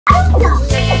Hi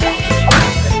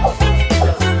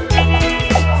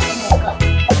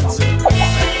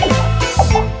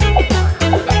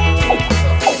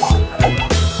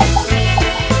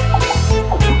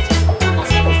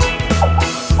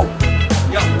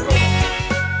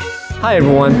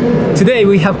everyone! Today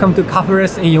we have come to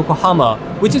CafeRes in Yokohama,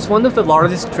 which is one of the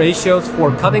largest trade shows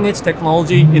for cutting-edge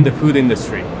technology in the food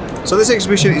industry. So this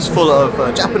exhibition is full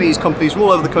of Japanese companies from all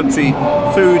over the country,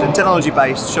 food and technology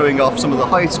based, showing off some of the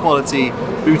highest quality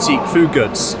boutique food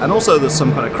goods. And also there's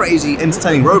some kind of crazy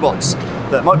entertaining robots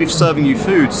that might be serving you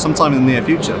food sometime in the near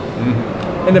future.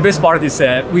 Mm-hmm. And the best part is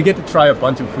that we get to try a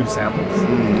bunch of food samples.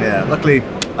 Yeah, luckily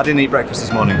I didn't eat breakfast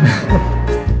this morning.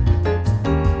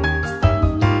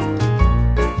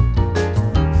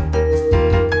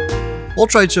 While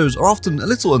trade shows are often a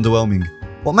little underwhelming,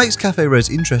 what makes CafeRes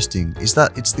interesting is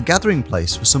that it's the gathering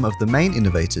place for some of the main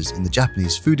innovators in the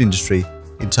Japanese food industry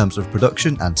in terms of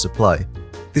production and supply.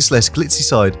 This less glitzy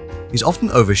side is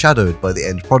often overshadowed by the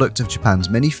end product of Japan's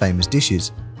many famous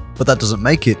dishes, but that doesn't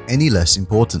make it any less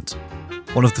important.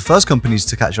 One of the first companies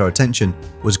to catch our attention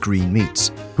was Green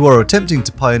Meats, who are attempting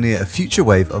to pioneer a future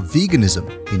wave of veganism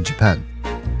in Japan.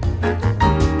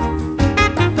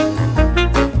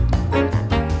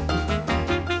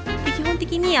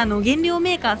 原料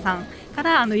メーカーさんか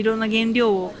らいろんな原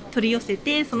料を取り寄せ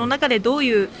て、その中でどう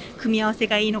いう組み合わせ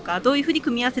がいいのか、どういうふうに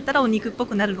組み合わせたらお肉っぽ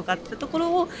くなるのかっていうとこ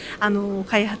ろを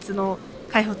開発を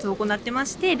行ってま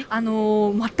して、全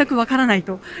くわからない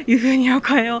というふうにお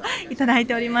声をいただい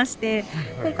ておりまして、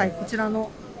今回こちらの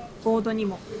ボードに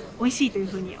も美味しいという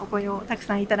ふうにお声をたく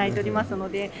さんいただいております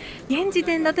ので、現時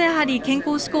点だとやはり健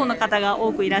康志向の方が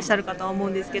多くいらっしゃるかとは思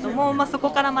うんですけども、そこ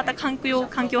からまた環境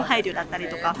配慮だったり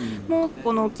とかも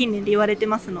この近年で言われて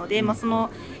ますので、そ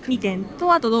の2点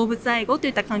とあと動物愛護と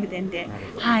いった観点で、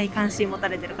関心を持た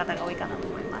れている方が多いかなと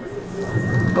思います。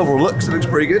Overall looks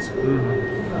pretty good.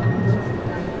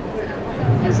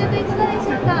 ご試食いかがでし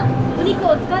ょうか。お肉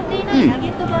を使っていないナゲ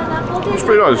ットバーガーソーセージ。It's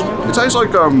pretty nice. It tastes like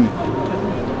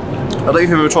I don't know if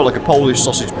you've ever tried like a Polish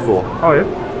sausage before. Oh yeah.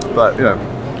 But you know,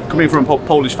 coming from a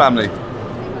Polish family,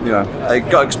 you know, I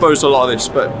got exposed to a lot of this,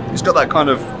 but it's got that kind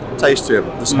of taste to it,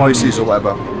 the spices or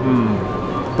whatever.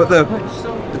 But the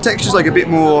texture's like a bit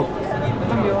more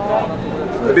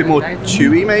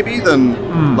chewy maybe than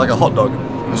like a hot dog.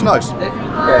 It's nice.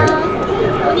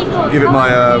 Give it my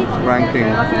ranking.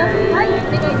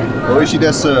 Oishi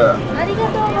desu.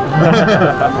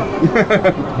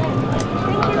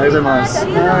 ありがとうございます。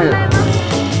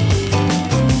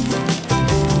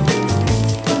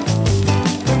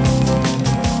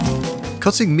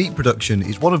Cutting meat production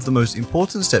is one of the most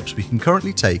important steps we can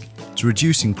currently take to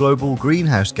reducing global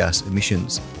greenhouse gas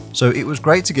emissions, so it was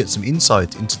great to get some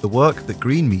insight into the work that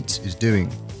Green Meats is doing.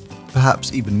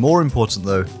 Perhaps even more important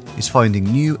though is finding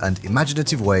new and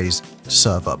imaginative ways to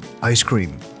serve up ice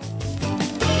cream.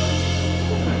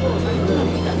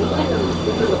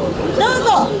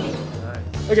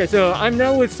 Okay, so I'm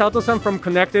now with Sato-san from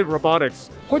Connected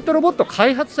Robotics. こういったロボット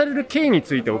開発される経緯に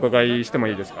ついてお伺いしても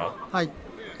いいですか？はい。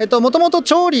もともと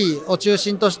調理を中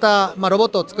心とした、ロボッ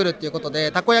トを作るっていうこと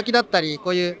で、たこ焼きだったり、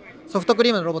こういうソフトクリ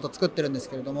ームのロボットを作ってるんです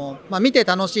けれども、見て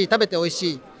楽しい、食べて美味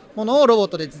しいものをロボッ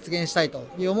トで実現したいと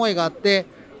いう思いがあって、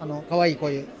可愛いこ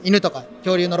ういう犬とか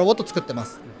恐竜のロボットを作ってま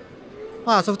す。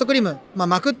ソフトクリーム、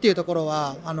巻くっていうところ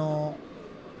は、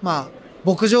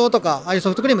牧場とかああいう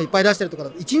ソフトクリームいっぱい出してるところ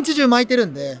だと一日中巻いてる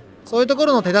んで、そういうとこ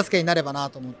ろの手助けになれば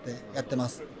なと思ってやってま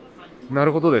す。な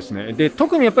るほどですね。で、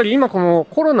特にやっぱり今この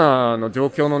コロナの状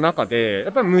況の中で、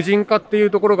やっぱり無人化っていう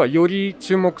ところがより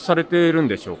注目されているん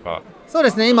でしょうか？そう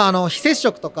ですね。今非接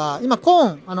触とか、今コ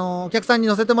ーンお客さんに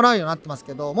乗せてもらうようになってます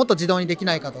けど、もっと自動にでき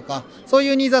ないかとか、そう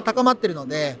いうニーズは高まってるの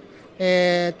で、例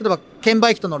えば券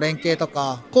売機との連携と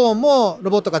か、コーンもロ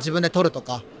ボットが自分で取ると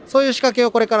か、そういう仕掛けを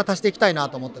これから足していきたいな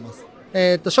と思ってます。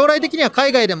将来的には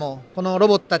海外でもこのロ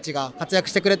ボットたちが活躍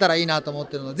してくれたらいいなと思っ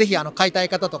てるので、ぜひ買いたい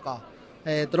方とか、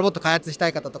ロボット開発した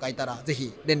い方とかいたらぜ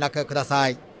ひ連絡くださ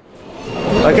い。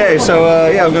Okay, so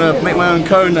yeah, I'm gonna make my own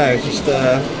cone now. Just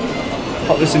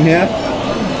pop this in here.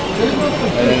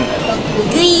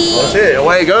 That's it.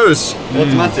 Away it goes.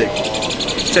 Automatic.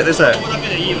 Check this out. ソフ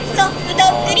ト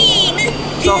クリーム。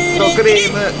ソフトクリ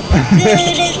ーム。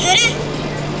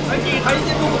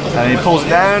And he pulls it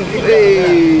down.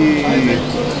 Hey.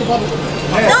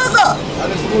 どうぞ。あ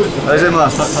りがとうございま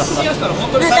す。Look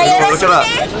at that.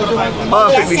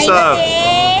 Perfectly served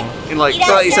in like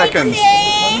 30 seconds.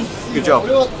 Good job.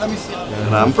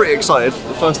 And I'm pretty excited.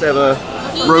 The first ever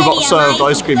robot served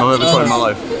ice cream I've ever tried in my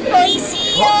life.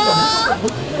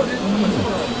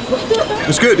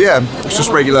 It's good, yeah. It's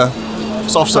just regular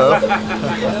soft serve,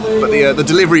 but the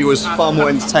delivery was far more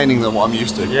entertaining than what I'm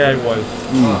used to. Yeah, it was.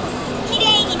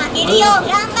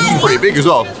 Pretty big as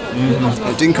well.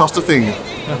 It didn't cost a thing.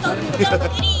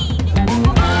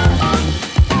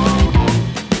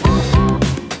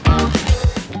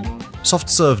 Soft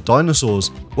serve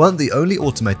dinosaurs weren't the only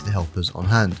automated helpers on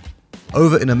hand.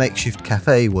 Over in a makeshift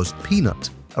cafe was Peanut,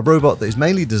 a robot that is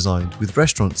mainly designed with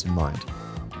restaurants in mind.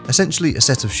 Essentially a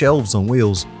set of shelves on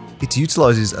wheels, it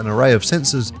utilises an array of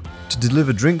sensors to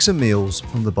deliver drinks and meals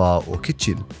from the bar or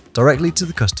kitchen directly to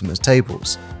the customer's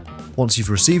tables. Once you've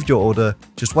received your order,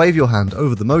 just wave your hand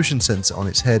over the motion sensor on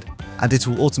its head and it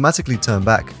will automatically turn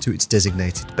back to its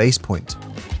designated base point.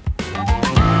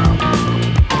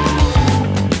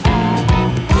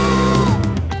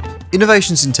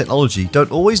 Innovations in technology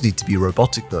don't always need to be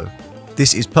robotic though.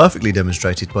 This is perfectly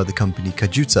demonstrated by the company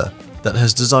Kajuta, that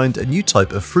has designed a new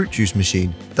type of fruit juice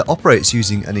machine that operates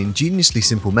using an ingeniously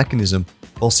simple mechanism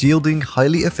whilst yielding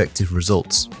highly effective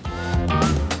results.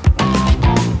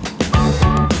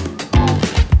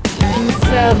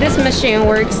 So this machine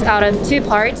works out of two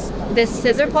parts, this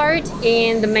scissor part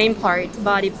and the main part,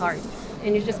 body part.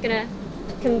 And you're just gonna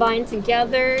combine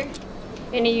together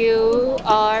and you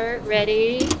are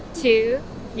ready to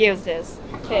use this.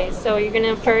 Okay, so you're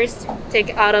gonna first take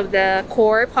out of the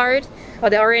core part, or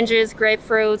the oranges,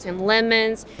 grapefruits, and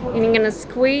lemons, and you're gonna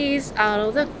squeeze out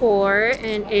of the core,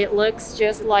 and it looks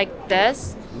just like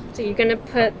this. So you're gonna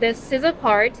put this scissor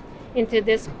part into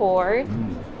this core,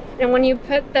 and when you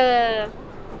put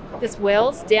this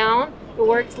wheels down, it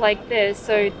works like this.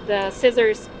 So the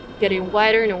scissors getting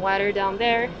wider and wider down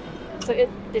there. So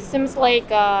it seems like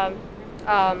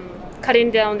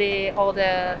cutting down all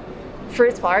the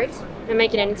fruit part and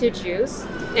making it into juice.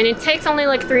 And it takes only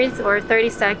like 3 or 30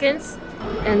 seconds.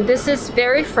 And this is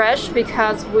very fresh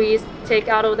because we take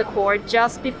out of the core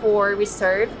just before we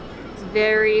serve. It's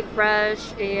very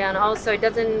fresh and also it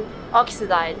doesn't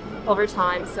oxidize over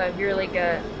time, so it's really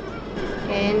good.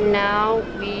 And now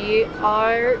we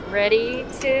are ready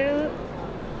to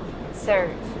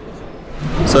serve.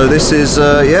 So this is,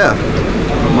 yeah,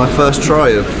 my first try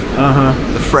of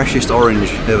the freshest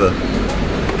orange ever.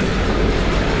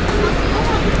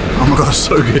 Oh my god, that's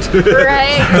so good.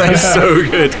 Right? That is so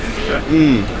good.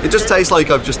 It just tastes like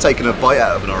I've just taken a bite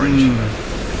out of an orange.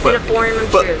 In a form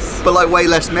of juice. But like way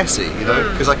less messy, you know,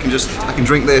 because I can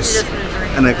drink this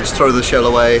and then just throw the shell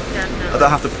away. I don't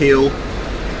have to peel.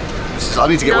 I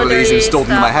need to get one of these installed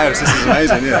in my house. This is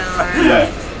amazing,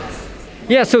 yeah.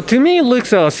 Yeah, so to me it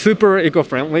looks super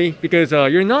eco-friendly because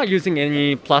you're not using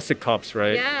any plastic cups,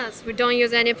 right? Yes, we don't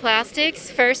use any plastics.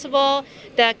 First of all,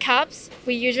 the cups,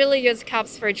 we usually use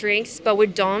cups for drinks, but we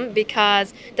don't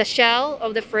because the shell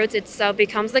of the fruit itself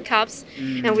becomes the cups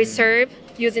and we serve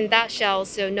using that shell,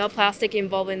 so no plastic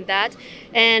involved in that.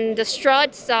 And the straw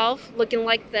itself, looking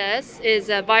like this, is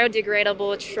a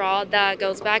biodegradable straw that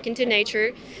goes back into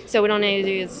nature, so we don't need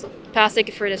to use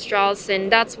plastic for the straws,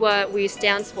 and that's what we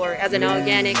stand for as an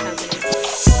organic company.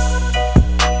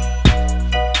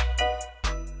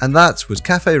 And that was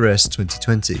CafeRes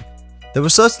 2020. There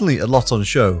was certainly a lot on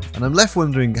show, and I'm left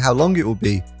wondering how long it will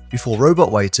be before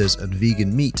robot waiters and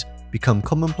vegan meat become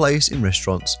commonplace in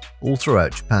restaurants all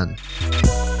throughout Japan.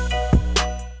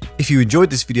 If you enjoyed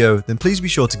this video, then please be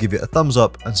sure to give it a thumbs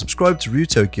up and subscribe to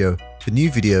Ryutokyo for new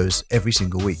videos every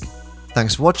single week.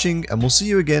 Thanks for watching, and we'll see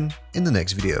you again in the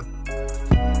next video.